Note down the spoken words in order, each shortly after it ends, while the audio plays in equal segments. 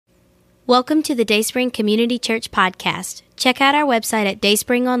Welcome to the DaySpring Community Church podcast. Check out our website at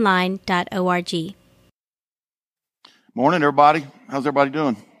dayspringonline.org. Morning, everybody. How's everybody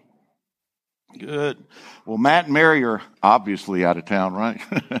doing? Good. Well, Matt and Mary are obviously out of town, right?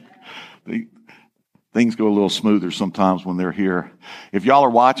 Things go a little smoother sometimes when they're here. If y'all are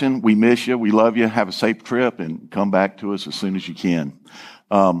watching, we miss you. We love you. Have a safe trip and come back to us as soon as you can.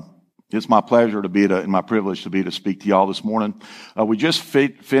 It's my pleasure and my privilege to speak to y'all this morning. We just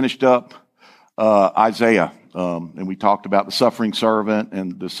finished up Isaiah, and we talked about the suffering servant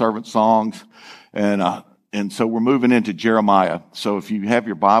and the servant songs, and so we're moving into Jeremiah. So if you have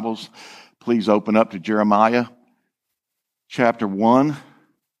your Bibles, please open up to Jeremiah chapter 1,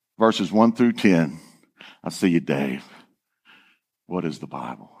 verses 1 through 10. I see you, Dave. What is the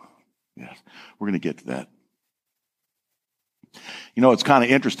Bible? Yes, we're going to get to that. You know, it's kind of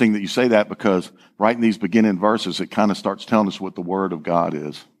interesting that you say that because right in these beginning verses, it kind of starts telling us what the Word of God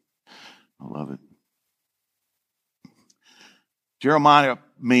is. I love it. Jeremiah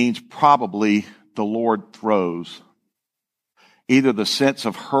means probably the Lord throws. Either the sense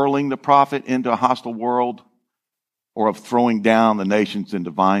of hurling the prophet into a hostile world or of throwing down the nations in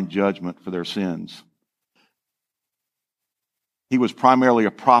divine judgment for their sins. He was primarily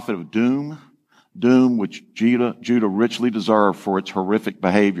a prophet of doom which Judah richly deserved for its horrific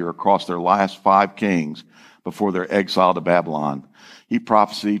behavior across their last 5 kings before their exile to Babylon. He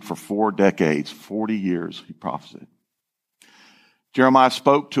prophesied for 4 decades, 40 years he prophesied. Jeremiah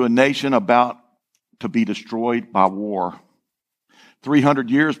spoke to a nation about to be destroyed by war. 300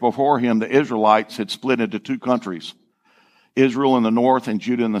 years before him, the Israelites had split into 2 countries, Israel in the north and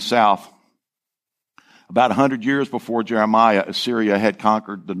Judah in the south. About 100 years before Jeremiah, Assyria had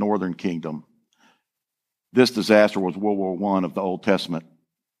conquered the northern kingdom. This disaster was World War I of the Old Testament.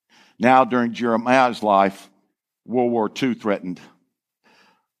 Now, during Jeremiah's life, World War II threatened.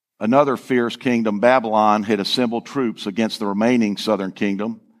 Another fierce kingdom, Babylon, had assembled troops against the remaining southern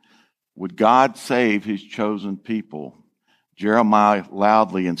kingdom. Would God save his chosen people? Jeremiah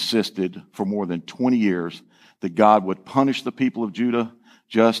loudly insisted for more than 20 years that God would punish the people of Judah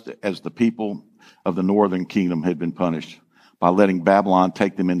just as the people of the northern kingdom had been punished by letting Babylon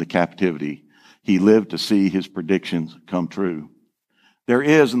take them into captivity. He lived to see his predictions come true. There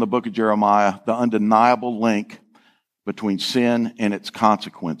is in the book of Jeremiah the undeniable link between sin and its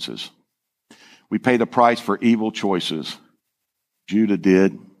consequences. We pay the price for evil choices. Judah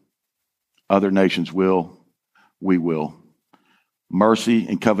did. Other nations will. We will. Mercy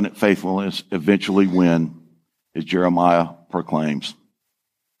and covenant faithfulness eventually win, as Jeremiah proclaims.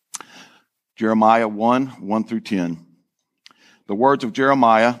 Jeremiah 1 through 10. The words of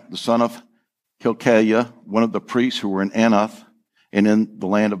Jeremiah, the son of Hilkiah, one of the priests who were in Anath and in the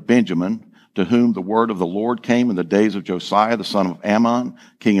land of Benjamin, to whom the word of the Lord came in the days of Josiah, the son of Ammon,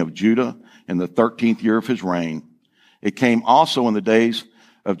 king of Judah, in the 13th year of his reign. It came also in the days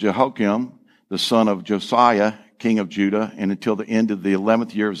of Jehoiakim, the son of Josiah, king of Judah, and until the end of the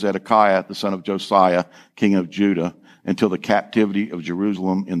 11th year of Zedekiah, the son of Josiah, king of Judah, until the captivity of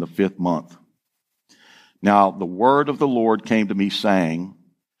Jerusalem in the 5th month. Now the word of the Lord came to me, saying,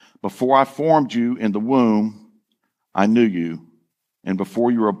 before I formed you in the womb, I knew you, and before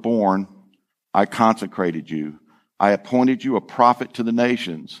you were born, I consecrated you. I appointed you a prophet to the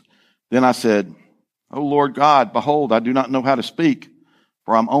nations. Then I said, O Lord God, behold, I do not know how to speak,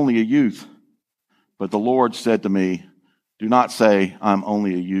 for I'm only a youth. But the Lord said to me, do not say I'm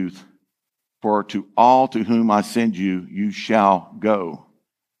only a youth, for to all to whom I send you, you shall go,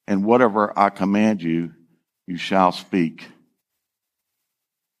 and whatever I command you, you shall speak.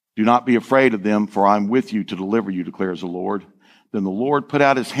 Do not be afraid of them, for I am with you to deliver you, declares the Lord. Then the Lord put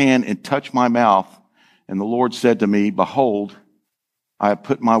out his hand and touched my mouth, and the Lord said to me, behold, I have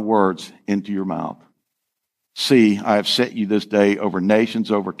put my words into your mouth. See, I have set you this day over nations,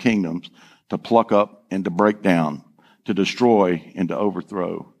 over kingdoms, to pluck up and to break down, to destroy and to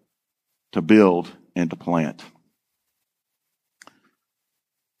overthrow, to build and to plant.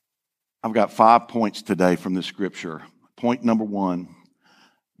 I've got 5 points today from this scripture. Point number 1,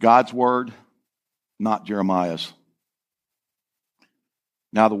 God's word, not Jeremiah's.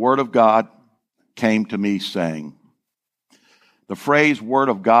 Now the word of God came to me, saying. The phrase word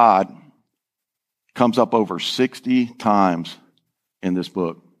of God comes up over 60 times in this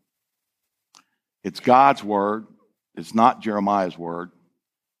book. It's God's word. It's not Jeremiah's word.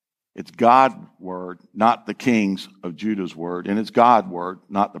 It's God's word, not the kings of Judah's word. And it's God's word,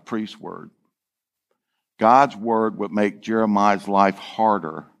 not the priest's word. God's word would make Jeremiah's life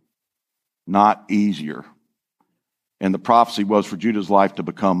harder, not easier. And the prophecy was for Judah's life to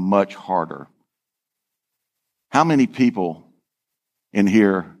become much harder. How many people in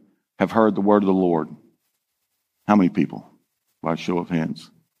here have heard the word of the Lord? How many people? By a show of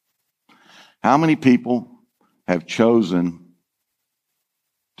hands. How many people have chosen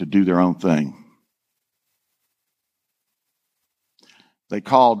to do their own thing? They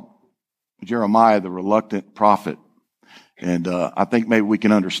called Jeremiah the reluctant prophet. And I think maybe we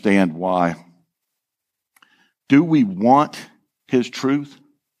can understand why. Do we want his truth?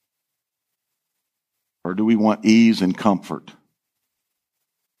 Or do we want ease and comfort?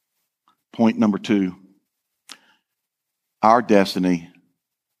 Point number 2. Our destiny,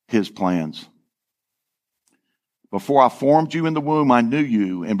 his plans. Before I formed you in the womb, I knew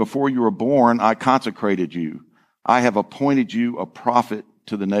you, and before you were born, I consecrated you. I have appointed you a prophet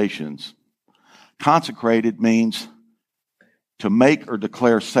to the nations. Consecrated means to make or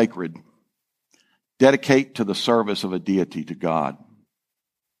declare sacred, dedicate to the service of a deity, to God.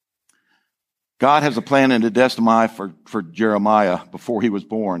 God has a plan and a destiny for Jeremiah before he was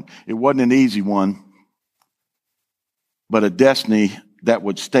born. It wasn't an easy one, but a destiny that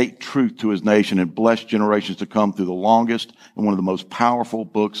would state truth to his nation and bless generations to come through the longest and one of the most powerful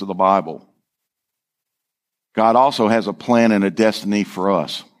books of the Bible. God also has a plan and a destiny for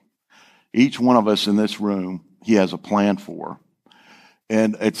us. Each one of us in this room, he has a plan for.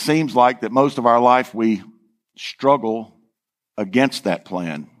 And it seems like that most of our life we struggle against that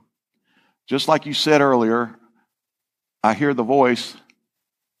plan. Just like you said earlier, I hear the voice,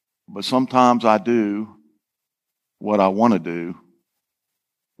 but sometimes I do what I want to do.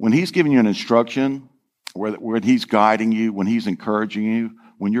 When he's giving you an instruction, where he's guiding you, when he's encouraging you,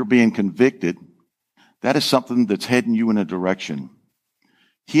 when you're being convicted, that is something that's heading you in a direction.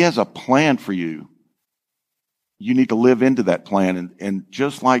 He has a plan for you. You need to live into that plan. And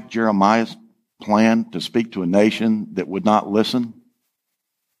just like Jeremiah's plan to speak to a nation that would not listen,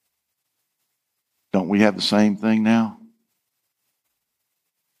 don't we have the same thing now?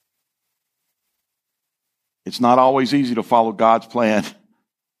 It's not always easy to follow God's plan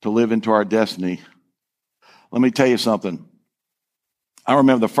to live into our destiny. Let me tell you something. I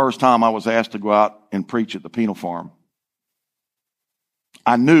remember the first time I was asked to go out and preach at the penal farm.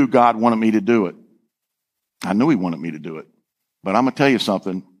 I knew God wanted me to do it. I knew he wanted me to do it. But I'm going to tell you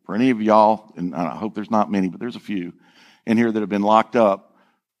something. For any of y'all, and I hope there's not many, but there's a few in here that have been locked up.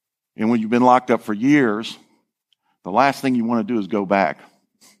 And when you've been locked up for years, the last thing you want to do is go back.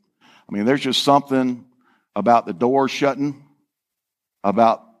 I mean, there's just something about the door shutting,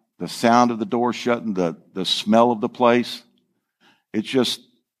 about the sound of the door shutting, the smell of the place. It's just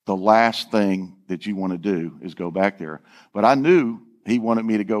the last thing that you want to do is go back there. But I knew he wanted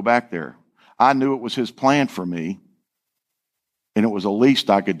me to go back there. I knew it was his plan for me. And it was the least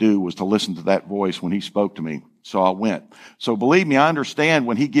I could do was to listen to that voice when he spoke to me. So I went. So believe me, I understand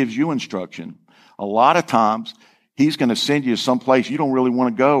when he gives you instruction, a lot of times he's going to send you someplace you don't really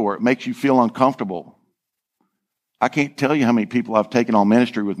want to go, or it makes you feel uncomfortable. I can't tell you how many people I've taken on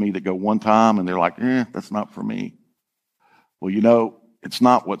ministry with me that go one time and they're like, that's not for me. Well, you know, it's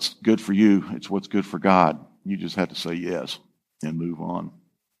not what's good for you. It's what's good for God. You just have to say yes and move on.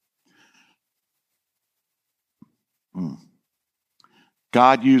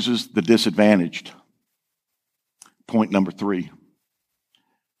 God uses the disadvantaged. Point number 3.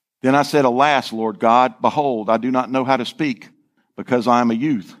 Then I said, alas, Lord God, behold, I do not know how to speak because I am a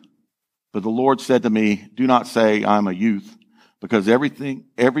youth. But the Lord said to me, do not say I am a youth, because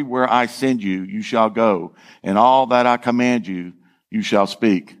everywhere I send you, you shall go, and all that I command you, you shall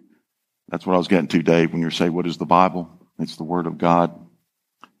speak. That's what I was getting to, Dave, when you say, what is the Bible? It's the Word of God.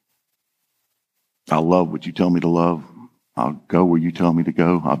 I'll love what you tell me to love. I'll go where you tell me to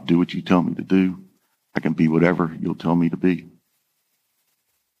go. I'll do what you tell me to do. I can be whatever you'll tell me to be.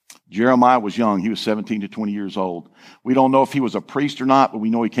 Jeremiah was young. He was 17 to 20 years old. We don't know if he was a priest or not, but we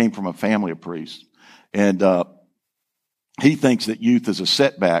know he came from a family of priests. And he thinks that youth is a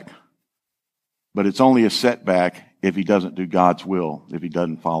setback, but it's only a setback if he doesn't do God's will, if he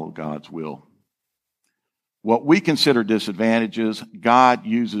doesn't follow God's will. What we consider disadvantages, God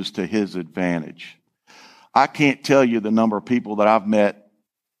uses to his advantage. I can't tell you the number of people that I've met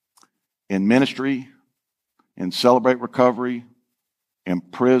in ministry, in Celebrate Recovery, in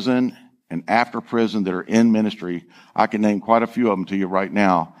prison, and after prison that are in ministry. I can name quite a few of them to you right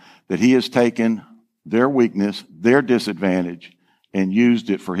now, that he has taken their weakness, their disadvantage, and used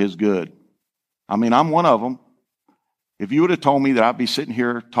it for his good. I mean, I'm one of them. If you would have told me that I'd be sitting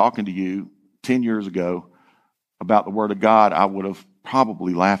here talking to you 10 years ago about the Word of God, I would have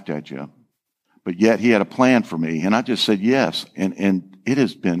probably laughed at you. But yet he had a plan for me, and I just said yes, and it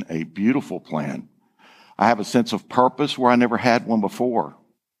has been a beautiful plan. I have a sense of purpose where I never had one before.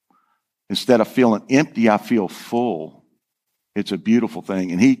 Instead of feeling empty, I feel full. It's a beautiful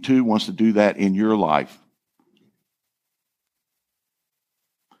thing. And he too wants to do that in your life.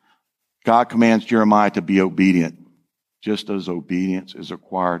 God commands Jeremiah to be obedient, just as obedience is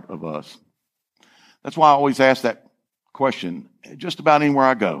required of us. That's why I always ask that question just about anywhere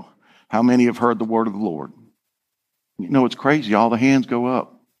I go. How many have heard the word of the Lord? You know, it's crazy. All the hands go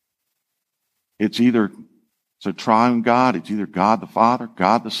up. It's a triune God. It's either God the Father,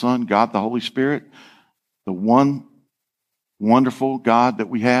 God the Son, God the Holy Spirit, the one wonderful God that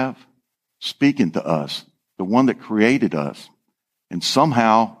we have speaking to us, the one that created us. And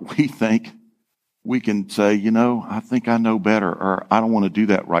somehow we think we can say, you know, I think I know better, or I don't want to do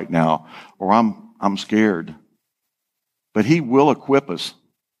that right now, or I'm scared. But he will equip us.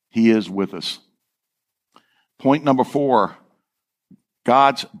 He is with us. Point number 4,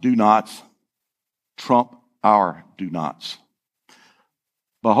 God's do nots trump our do nots.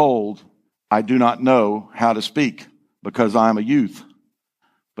 Behold, I do not know how to speak, because I am a youth.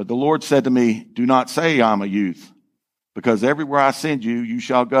 But the Lord said to me, do not say I am a youth, because everywhere I send you, you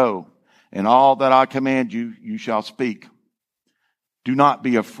shall go, and all that I command you, you shall speak. Do not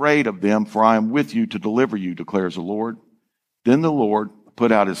be afraid of them, for I am with you to deliver you, declares the Lord. Then the Lord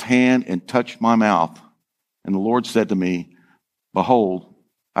put out his hand and touched my mouth. And the Lord said to me, behold,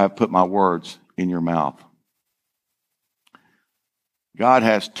 I have put my words in your mouth. God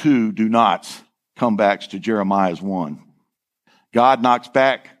has 2 do nots comebacks to Jeremiah's 1. God knocks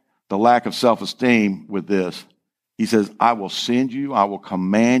back the lack of self-esteem with this. He says, I will send you, I will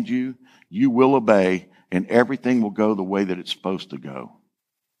command you, you will obey, and everything will go the way that it's supposed to go.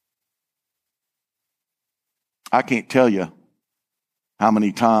 I can't tell you how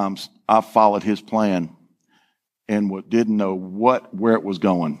many times I've followed his plan and didn't know where it was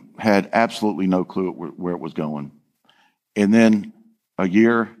going, had absolutely no clue where it was going. And then a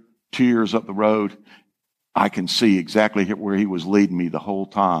year, 2 years up the road, I can see exactly where he was leading me the whole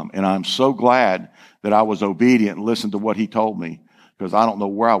time. And I'm so glad that I was obedient and listened to what he told me, because I don't know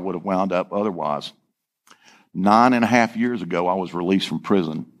where I would have wound up otherwise. 9.5 years ago, I was released from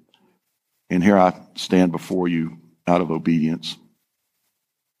prison. And here I stand before you out of obedience.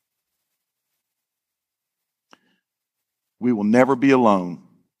 We will never be alone.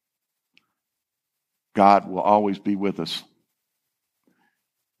 God will always be with us.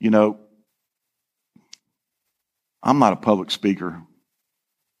 You know, I'm not a public speaker.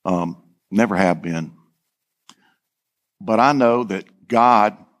 Never have been. But I know that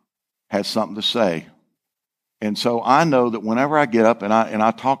God has something to say. And so I know that whenever I get up and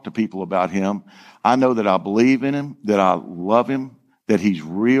I talk to people about him, I know that I believe in him, that I love him, that he's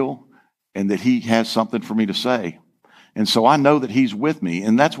real, and that he has something for me to say. And so I know that he's with me.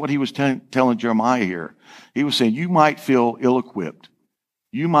 And that's what he was telling Jeremiah here. He was saying, you might feel ill-equipped.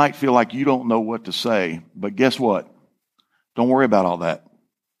 You might feel like you don't know what to say. But guess what? Don't worry about all that.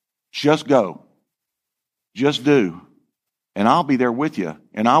 Just go. Just do. And I'll be there with you.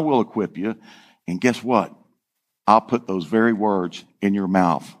 And I will equip you. And guess what? I'll put those very words in your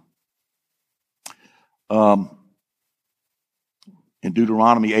mouth. In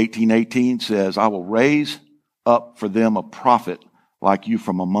Deuteronomy 18:18 says, I will raise up for them a prophet like you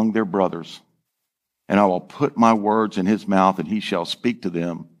from among their brothers. And I will put my words in his mouth, and he shall speak to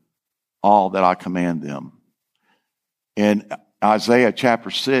them all that I command them. In Isaiah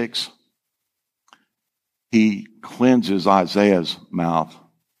chapter 6, he cleanses Isaiah's mouth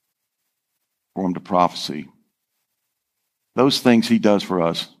for him to prophecy. Those things he does for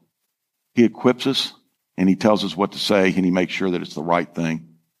us. He equips us, and he tells us what to say, and he makes sure that it's the right thing.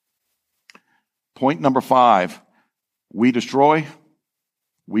 Point number 5, we destroy,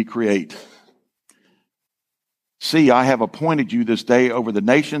 we create. See, I have appointed you this day over the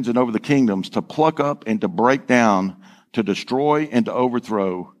nations and over the kingdoms to pluck up and to break down, to destroy and to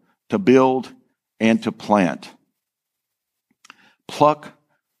overthrow, to build and to plant. Pluck,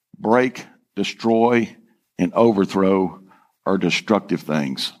 break, destroy, and overthrow are destructive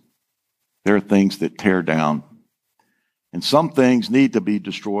things. They're things that tear down. And some things need to be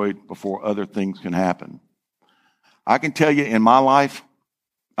destroyed before other things can happen. I can tell you in my life,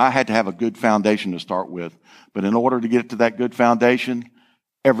 I had to have a good foundation to start with. But in order to get to that good foundation,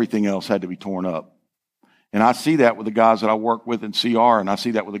 everything else had to be torn up. And I see that with the guys that I work with in CR, and I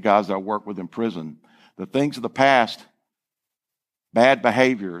see that with the guys that I work with in prison. The things of the past, bad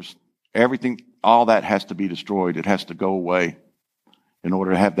behaviors, everything, all that has to be destroyed. It has to go away in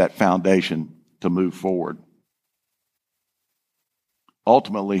order to have that foundation to move forward.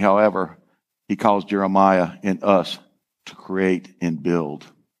 Ultimately, however, he calls Jeremiah and us to create and build.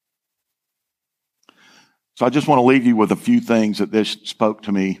 So I just want to leave you with a few things that this spoke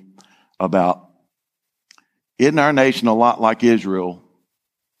to me about. Isn't our nation a lot like Israel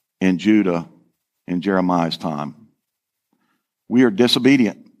and Judah in Jeremiah's time? We are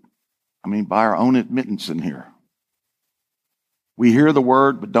disobedient. By our own admittance in here. We hear the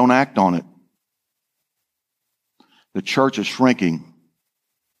word but don't act on it. The church is shrinking,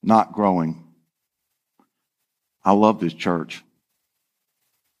 not growing. I love this church.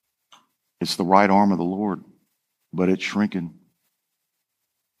 It's the right arm of the Lord, but it's shrinking.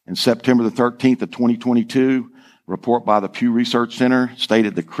 In September the 13th of 2022, a report by the Pew Research Center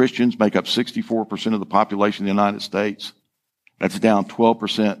stated that Christians make up 64% of the population of the United States. That's down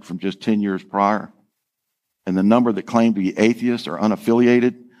 12% from just 10 years prior. And the number that claim to be atheist or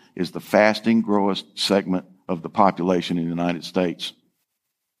unaffiliated is the fasting growing segment of the population in the United States.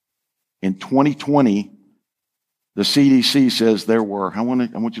 In 2020, the CDC says there were, I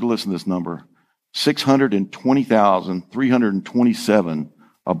want you to listen to this number, 620,327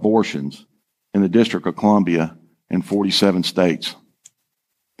 abortions in the District of Columbia in 47 states.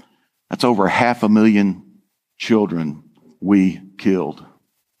 That's over 500,000 children we killed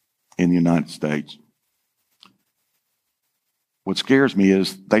in the United States. What scares me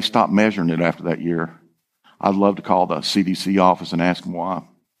is they stopped measuring it after that year. I'd love to call the CDC office and ask them why.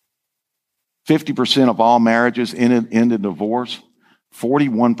 50% of all marriages end in divorce.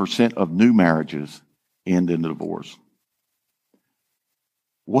 41% of new marriages end in divorce.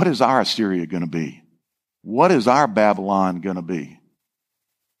 What is our Assyria going to be? What is our Babylon going to be?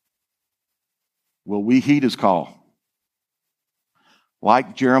 Will we heed his call?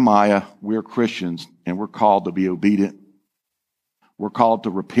 Like Jeremiah, we're Christians and we're called to be obedient. We're called to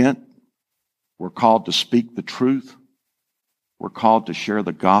repent. We're called to speak the truth. We're called to share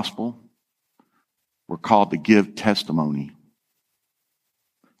the gospel. We're called to give testimony.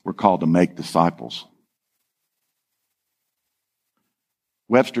 We're called to make disciples.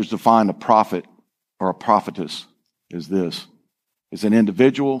 Webster's defined a prophet or a prophetess as this: is an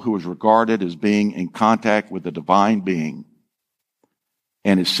individual who is regarded as being in contact with the divine being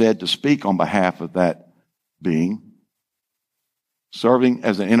and is said to speak on behalf of that being, serving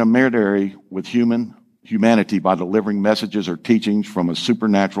as an intermediary with humanity by delivering messages or teachings from a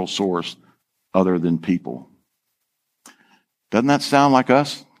supernatural source other than people. Doesn't that sound like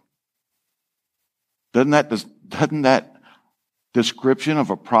us? Doesn't that description of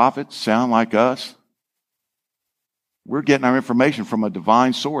a prophet sound like us? We're getting our information from a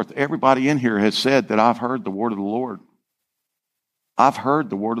divine source. Everybody in here has said that I've heard the word of the Lord. I've heard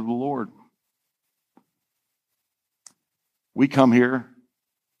the word of the Lord. We come here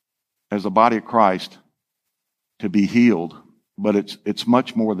as a body of Christ to be healed, but it's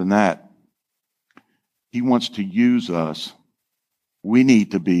much more than that. He wants to use us. We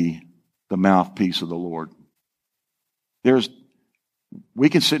need to be the mouthpiece of the Lord. We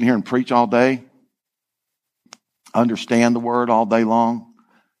can sit in here and preach all day, understand the word all day long,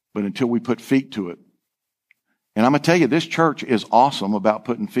 but until we put feet to it. And I'm going to tell you, this church is awesome about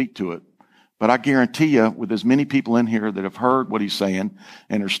putting feet to it. But I guarantee you, with as many people in here that have heard what he's saying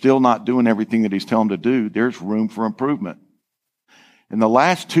and are still not doing everything that he's telling them to do, there's room for improvement. In the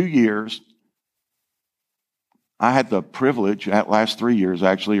last 2 years, I had the privilege, last 3 years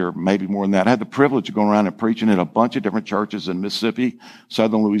actually, or maybe more than that, I had the privilege of going around and preaching at a bunch of different churches in Mississippi,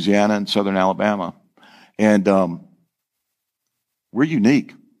 southern Louisiana, and southern Alabama. And we're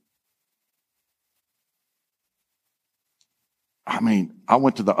unique. I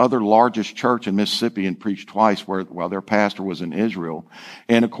went to the other largest church in Mississippi and preached twice while their pastor was in Israel.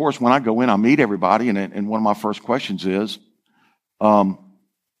 And of course, when I go in, I meet everybody, and one of my first questions is, what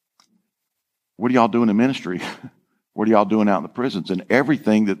are y'all doing in ministry? What are y'all doing out in the prisons? And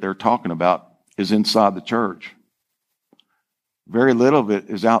everything that they're talking about is inside the church. Very little of it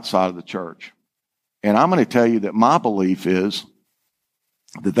is outside of the church. And I'm going to tell you that my belief is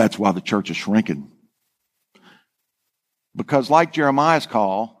that that's why the church is shrinking. Because like Jeremiah's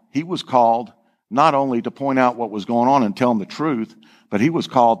call, he was called not only to point out what was going on and tell them the truth, but he was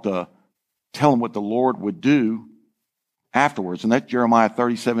called to tell them what the Lord would do afterwards. And that's Jeremiah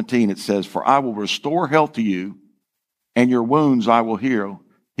 30:17. It says, "For I will restore health to you, and your wounds I will heal,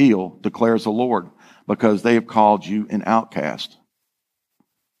 declares the Lord, because they have called you an outcast."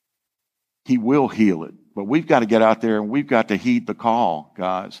 He will heal it. But we've got to get out there and we've got to heed the call,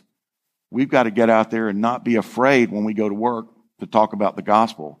 guys. We've got to get out there and not be afraid when we go to work to talk about the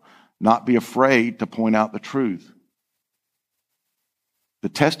gospel. Not be afraid to point out the truth. The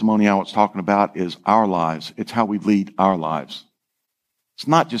testimony I was talking about is our lives. It's how we lead our lives. It's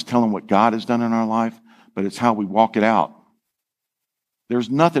not just telling what God has done in our life, but it's how we walk it out. There's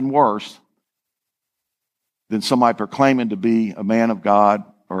nothing worse than somebody proclaiming to be a man of God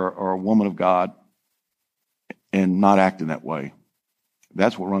or a woman of God and not acting that way.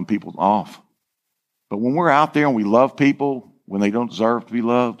 That's what runs people off. But when we're out there and we love people when they don't deserve to be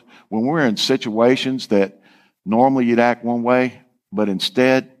loved, when we're in situations that normally you'd act one way, but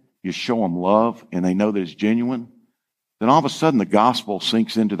instead you show them love and they know that it's genuine, then all of a sudden the gospel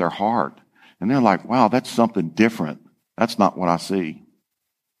sinks into their heart. And they're like, wow, that's something different. That's not what I see.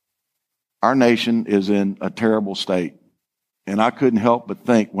 Our nation is in a terrible state. And I couldn't help but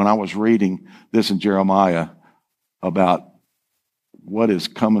think when I was reading this in Jeremiah about what is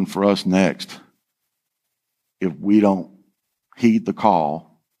coming for us next if we don't heed the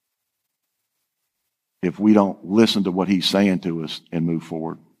call, if we don't listen to what he's saying to us and move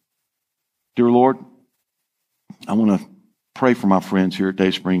forward. Dear Lord, I want to pray for my friends here at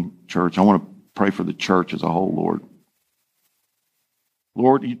DaySpring Church. I want to pray for the church as a whole, Lord.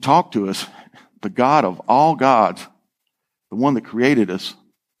 Lord, you talk to us, the God of all gods, the one that created us.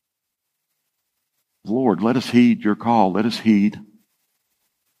 Lord, let us heed your call. Let us heed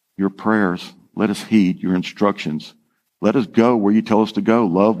your prayers. Let us heed your instructions. Let us go where you tell us to go.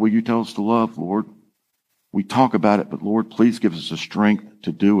 Love where you tell us to love, Lord. We talk about it, but Lord, please give us the strength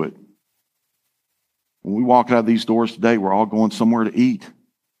to do it. When we walk out of these doors today, we're all going somewhere to eat.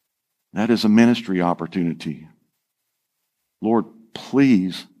 That is a ministry opportunity. Lord,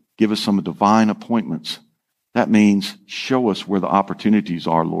 please give us some divine appointments. That means show us where the opportunities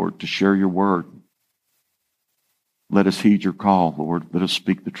are, Lord, to share your word. Let us heed your call, Lord. Let us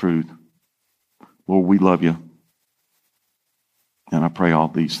speak the truth. Lord, we love you. And I pray all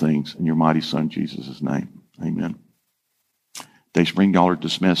these things in your mighty Son, Jesus' name. Amen. DaySpring, y'all are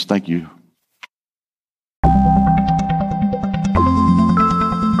dismissed. Thank you.